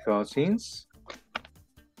 Cousins.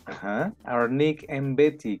 Are Nick and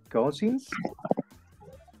Betty cousins?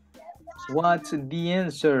 What's the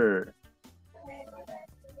answer?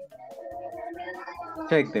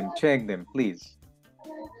 Check them, please.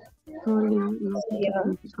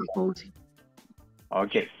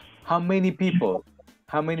 Okay. How many people?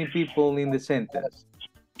 How many people in the sentence?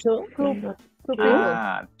 Two.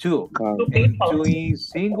 Ah, two. And two is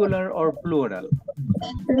singular or plural?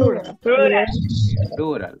 Plural.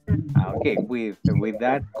 Plural. Okay, with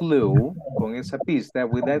that clue, con esa pista,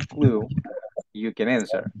 with that clue, you can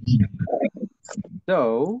answer.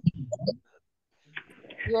 So,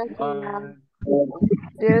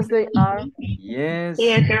 Yes, they are. yes,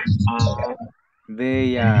 Yes, there are.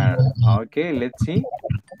 they are. Okay, let's see.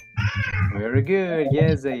 Very good.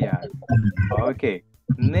 Yes, they are. Okay.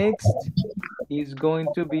 Next is going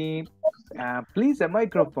to be, please, the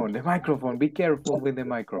microphone. The microphone. Be careful with the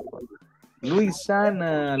microphone.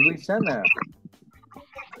 Luisana. Luisana.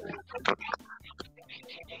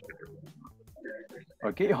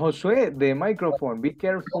 Okay, Josue, the microphone. Be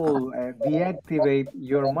careful. Deactivate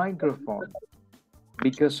your microphone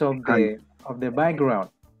because of the background.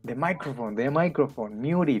 The microphone.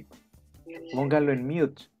 Mute it. Póngalo en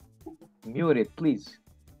mute. Mute it, please.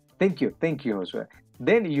 Thank you, Josue.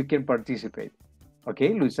 Then you can participate. Okay,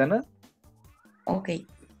 Luisana? Okay.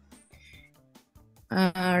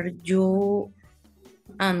 Are you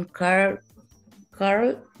and Carl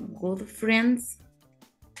good friends?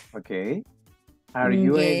 Okay. Are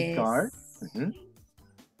you Yes. a car?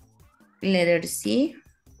 Letter C.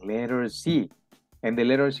 Letter C. And the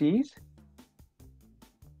letter C is?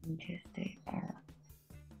 Yes, they are.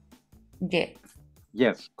 Yes.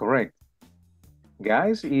 Yes, correct.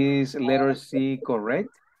 Guys, is letter C correct?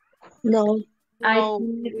 No. I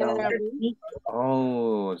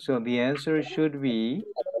Oh, so the answer should be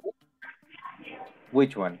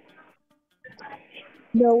which one?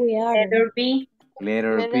 No, we are. letter B.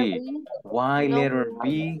 Letter B. Why No, letter we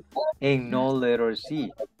B and no letter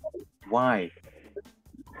C? Why?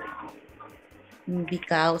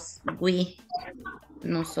 Because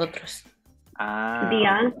nosotros. The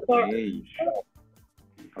answer. Okay.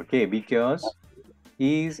 Okay, because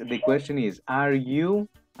the question is, are you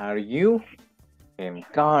and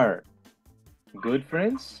car good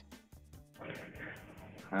friends?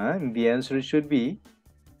 And the answer should be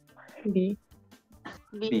B.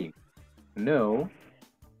 B. No.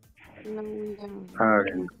 No, we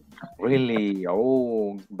don't. Really?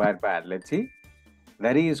 Oh, bad. Let's see.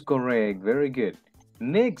 That is correct. Very good.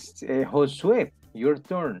 Next, Josue, your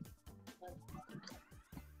turn.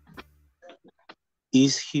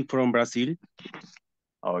 Is he from Brazil?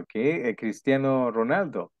 Okay, Cristiano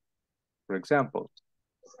Ronaldo, for example.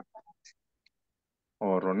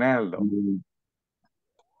 Or Ronaldo.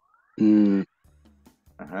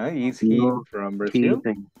 Is he No, from Brazil? he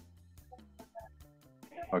isn't.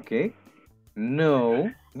 Okay. No.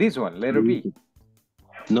 This one, letter B.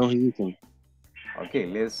 No, he isn't. Okay,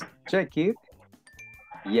 let's check it.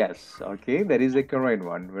 Yes, okay, that is the correct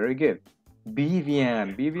one. Very good.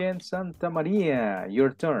 Vivian Santa Maria,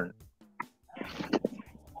 your turn.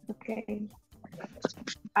 Okay.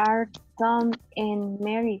 Are Tom and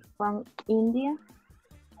Mary from India?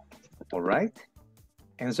 All right.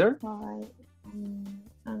 Answer?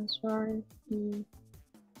 Answer B.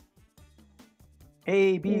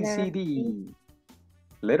 A, B, C, D.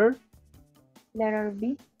 Letter? Letter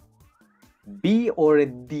B. B or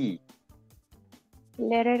D?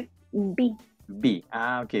 Letter B. B.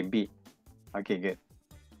 Okay, B. Okay, good.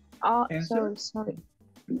 Oh, Answer? sorry.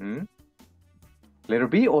 Letter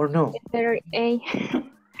B or no? Letter A.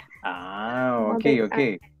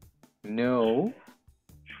 Okay. No.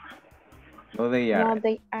 No, they are. No,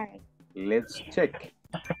 they aren't. Let's check.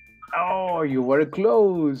 Oh, you were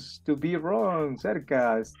close to be wrong,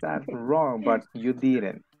 cerca. Start wrong, but you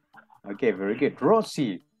didn't. Okay, very good.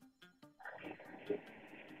 Rosie.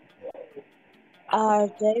 Are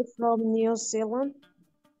they from New Zealand?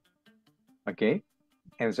 Okay.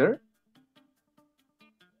 Answer?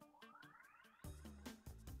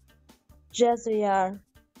 Yes, they are.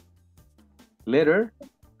 Letter?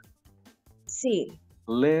 C.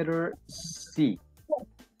 Letter C.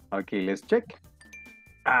 Okay, let's check.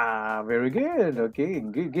 Very good. Okay,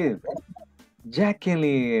 good.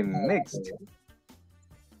 Jacqueline, next.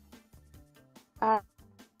 Are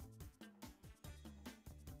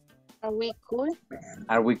we cool?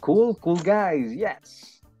 Are we cool? Cool guys,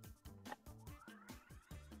 yes.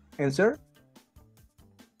 Answer?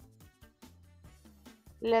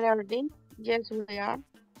 Letter D. Yes, we are.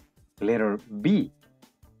 Letter B.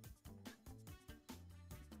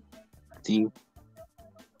 C.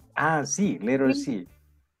 C. Letter C.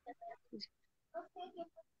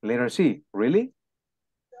 Letter C. Really?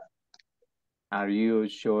 Are you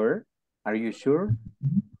sure? Are you sure?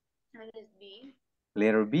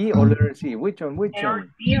 Letter B or letter C? Which one? Letter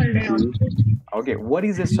B or letter C? Okay, what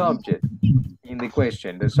is the subject in the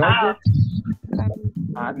question? The subject?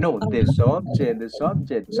 No, the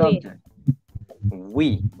subject.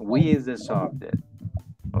 We is the subject.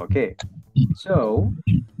 Okay. So,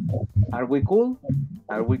 are we cool?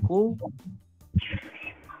 Are we cool?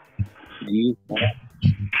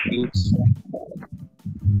 This.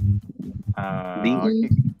 Okay.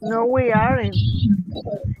 No, we aren't.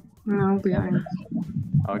 No, we aren't.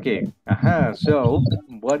 Okay. So,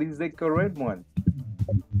 what is the correct one?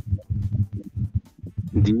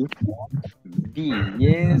 D. D.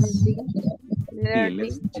 Yes. D.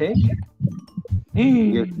 Let's check.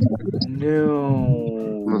 Yes.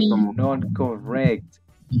 No, not correct.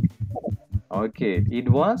 Okay, it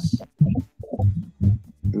was?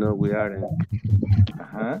 No, we aren't.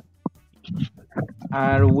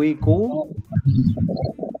 Are we cool?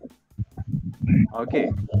 Okay,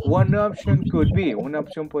 one option could be, una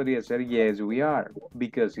opción podría ser yes, we are,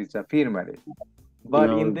 because it's affirmative. But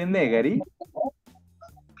No. in the negative,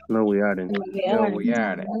 No, we aren't. no, we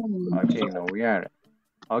aren't. Okay, no, we aren't.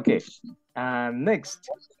 Okay, next,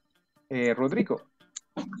 Rodrigo.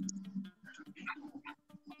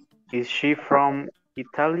 Is she from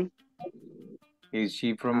Italy? Is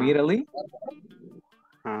she from Italy?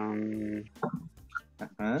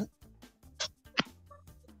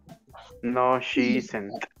 No, she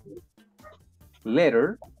isn't.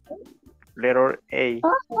 Letter. Letter A.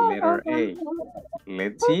 Letter A.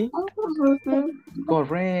 Let's see.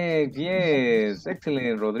 Correct. Yes.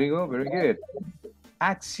 Excellent, Rodrigo. Very good.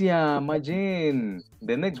 Axia, Majin.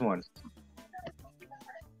 The next one.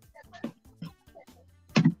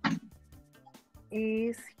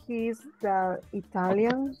 Is his dad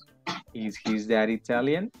Italian? Is his dad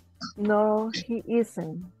Italian? No, he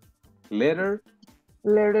isn't. Letter?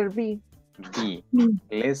 Letter B. B.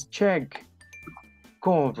 Let's check.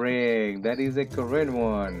 Correct. That is the correct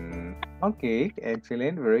one. Okay.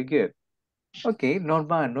 Excellent. Very good. Okay. Not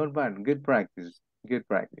bad. Not bad. Good practice. Good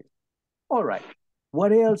practice. All right.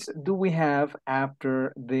 What else do we have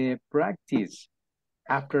after the practice?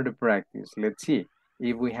 After the practice. Let's see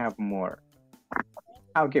if we have more.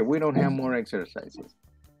 Okay, we don't have more exercises.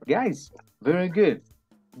 Guys, very good.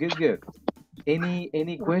 Good.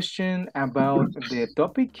 Any question about the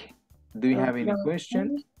topic? Do you have any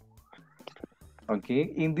question? Okay,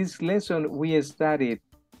 in this lesson, we studied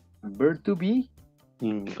verb to be.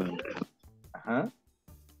 Verb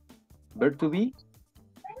to be.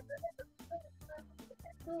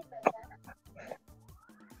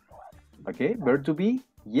 Okay, verb to be.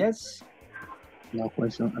 Yes. No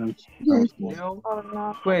question, answer. Yes. No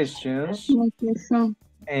questions, question.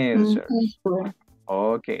 answers.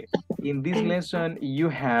 Okay, in this lesson, you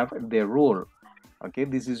have the rule. Okay,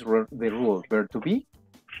 this is the rule. Verb to be.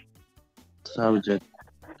 Subject.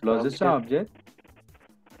 Plus the subject.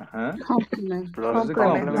 Complement. Plus the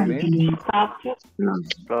complement.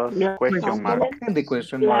 Plus question mark. And the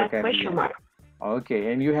question mark at the end.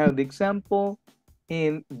 Okay, and you have the example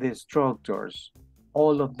in the structures.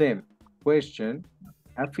 All of them. Question,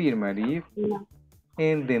 affirmative,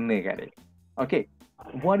 and the negative. Okay,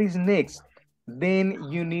 what is next? Then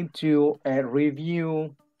you need to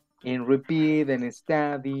review and repeat and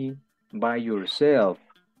study by yourself.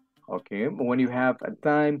 Okay, when you have a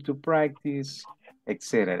time to practice,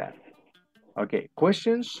 etc. Okay,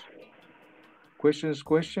 questions? Questions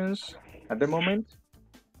at the moment?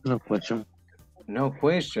 No question. No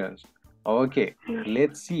questions. Okay,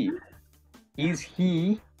 let's see. Is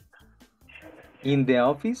he in the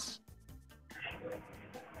office?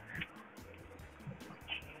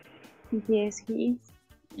 Yes, he is.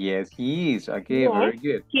 Yes, he is. Okay, Yes, very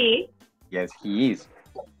good. he. Yes, he is.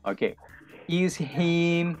 Okay. Is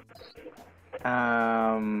he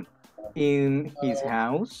in his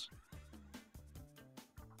house?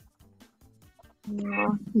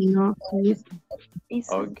 No, No, he isn't.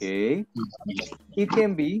 Okay. It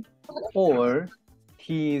can be, or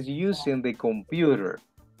he is using the computer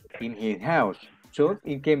in his house. So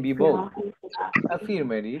it can be both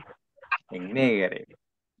affirmative and negative.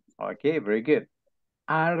 Okay, very good.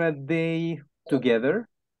 Are they together?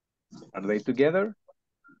 Are they together?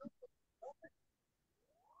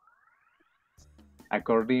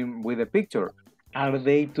 According with the picture, are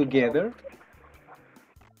they together?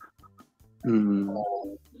 No,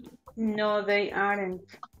 they aren't.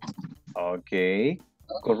 Okay.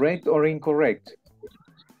 Correct or incorrect?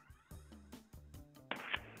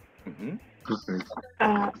 It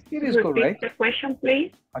is correct. Repeat the question,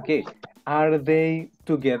 please. Okay. Are they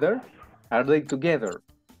together? Are they together?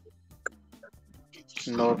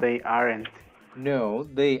 No, they aren't. No,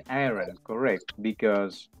 they aren't. Correct.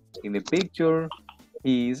 Because in the picture,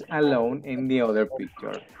 he is alone. In the other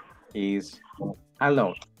picture, he is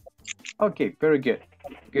alone. Okay, very good.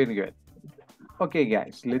 Good. Okay,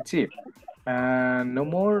 guys, let's see. No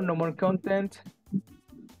more content.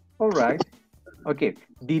 All right. Okay.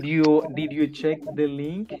 Did you check the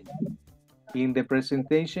link in the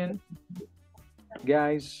presentation,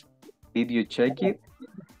 guys? Did you check it?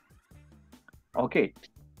 Okay.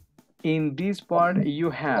 In this part, you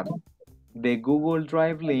have the Google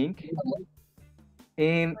Drive link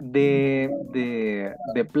and the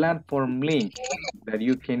platform link that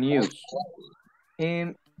you can use,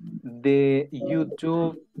 and the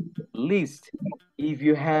YouTube list. If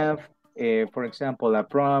you have, for example, a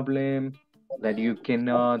problem that you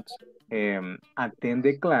cannot attend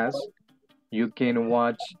the class, you can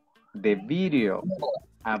watch the video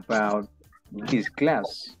about this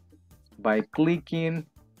class by clicking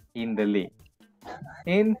in the link.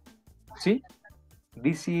 And see,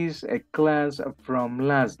 this is a class from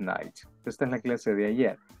last night. Esta es la clase de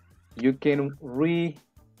ayer. You can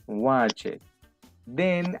re-watch it.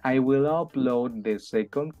 Then I will upload the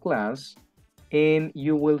second class and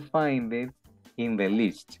you will find it in the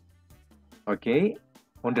list. Okay?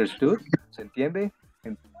 Understood? ¿Se entiende?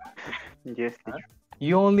 Yes, teacher.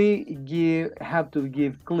 You only have to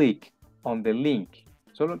give click on the link.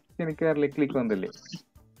 Solo tiene que darle click on the link.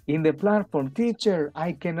 In the platform, teacher,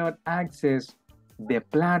 I cannot access the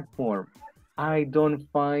platform. I don't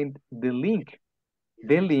find the link.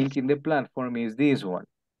 The link in the platform is this one.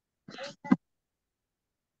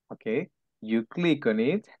 Okay, you click on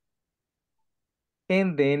it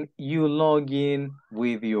and then you log in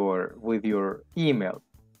with your email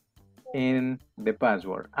and the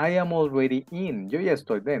password. I am already in. Yo ya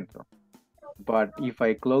estoy dentro. But if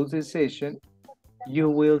I close the session, you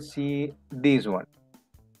will see this one,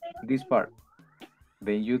 this part.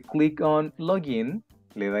 Then you click on login,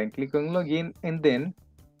 le dan click on login, and then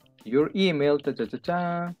your email,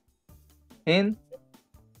 and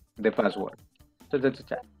the password,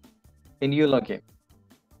 and you log in.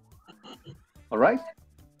 All right?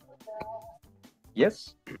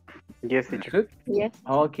 Yes? Yes, teacher. Yes.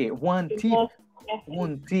 Okay, one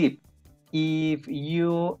tip. If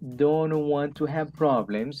you don't want to have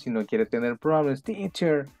problems, si no quiere tener problems,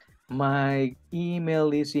 teacher, my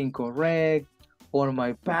email is incorrect or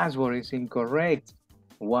my password is incorrect.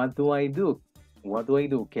 What do I do? What do I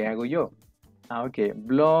do? ¿Qué hago yo? Okay,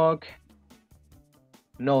 block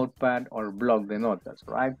Notepad or block the notas,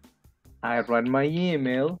 right? I write my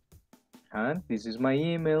email. This is my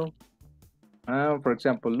email. For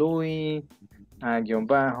example, Louis,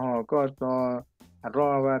 _coto, @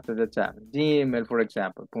 Gmail, for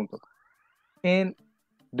example, .com. And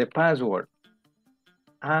the password.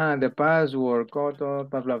 The password, coto,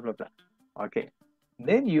 blah, blah, blah, blah. Okay.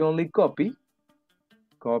 Then you only copy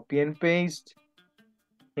and paste,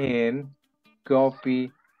 and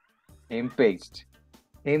copy and paste.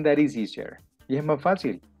 And that is easier. Y es más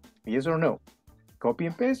fácil. Yes or no? Copy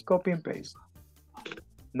and paste,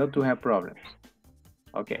 not to have problems.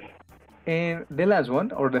 Okay. And the last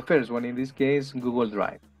one, or the first one in this case, Google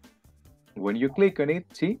Drive. When you click on it,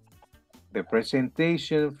 see? The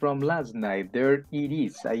presentation from last night, there it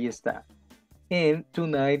is, ahí está. And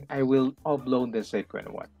tonight I will upload the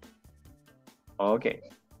second one. Okay.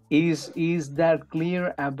 Is that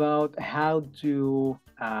clear about how to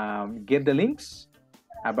get the links?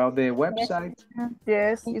 About the website?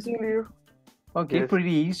 Yes, it's clear. Okay, Yes.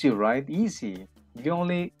 pretty easy, right? Easy. You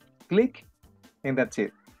only click and that's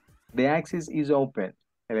it. The access is open.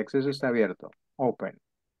 El acceso está abierto. Open.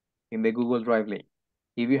 In the Google Drive link.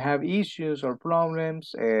 If you have issues or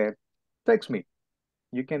problems, text me.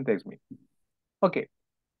 You can text me. Okay.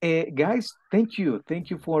 Guys, thank you.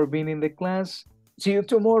 Thank you for being in the class. See you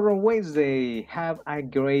tomorrow, Wednesday. Have a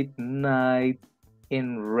great night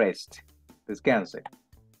and rest. Descanse.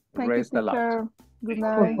 Thank Rest you, a lot. teacher. Good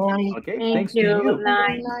night. Okay, Thank thanks you. to you. Good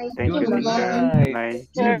night. Thank you, Good teacher. night. Night.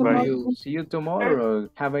 See you. Bye. See you tomorrow.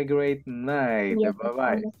 Have a great night.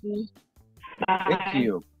 Bye-bye. Thank Bye.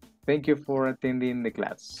 you. Thank you for attending the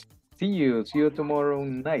class. See you tomorrow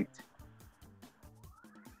night.